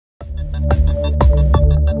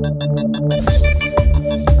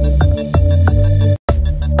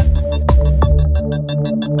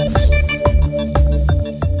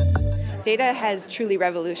Data has truly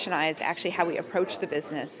revolutionized actually how we approach the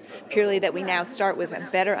business, purely that we now start with a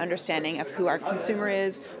better understanding of who our consumer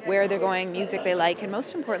is, where they're going, music they like, and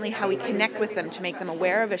most importantly, how we connect with them to make them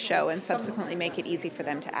aware of a show and subsequently make it easy for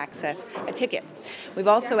them to access a ticket. We've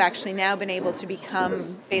also actually now been able to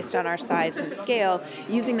become, based on our size and scale,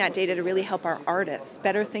 using that data to really help our artists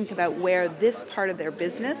better think about where this part of their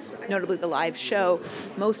business, notably the live show,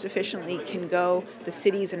 most efficiently can go, the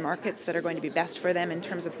cities and markets that are going to be best for them in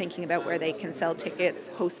terms of thinking about where they can sell tickets,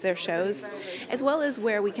 host their shows, as well as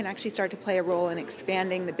where we can actually start to play a role in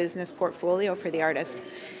expanding the business portfolio for the artist.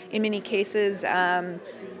 In many cases, a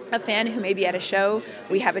fan who may be at a show,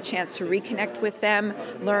 we have a chance to reconnect with them,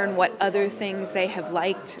 learn what other things they have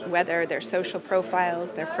liked, whether their social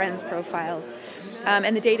profiles, their friends' profiles.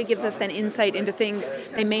 And the data gives us then insight into things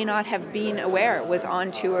they may not have been aware was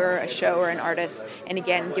on tour, a show, or an artist, and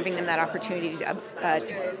again, giving them that opportunity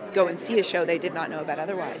to go and see a show they did not know about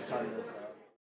otherwise.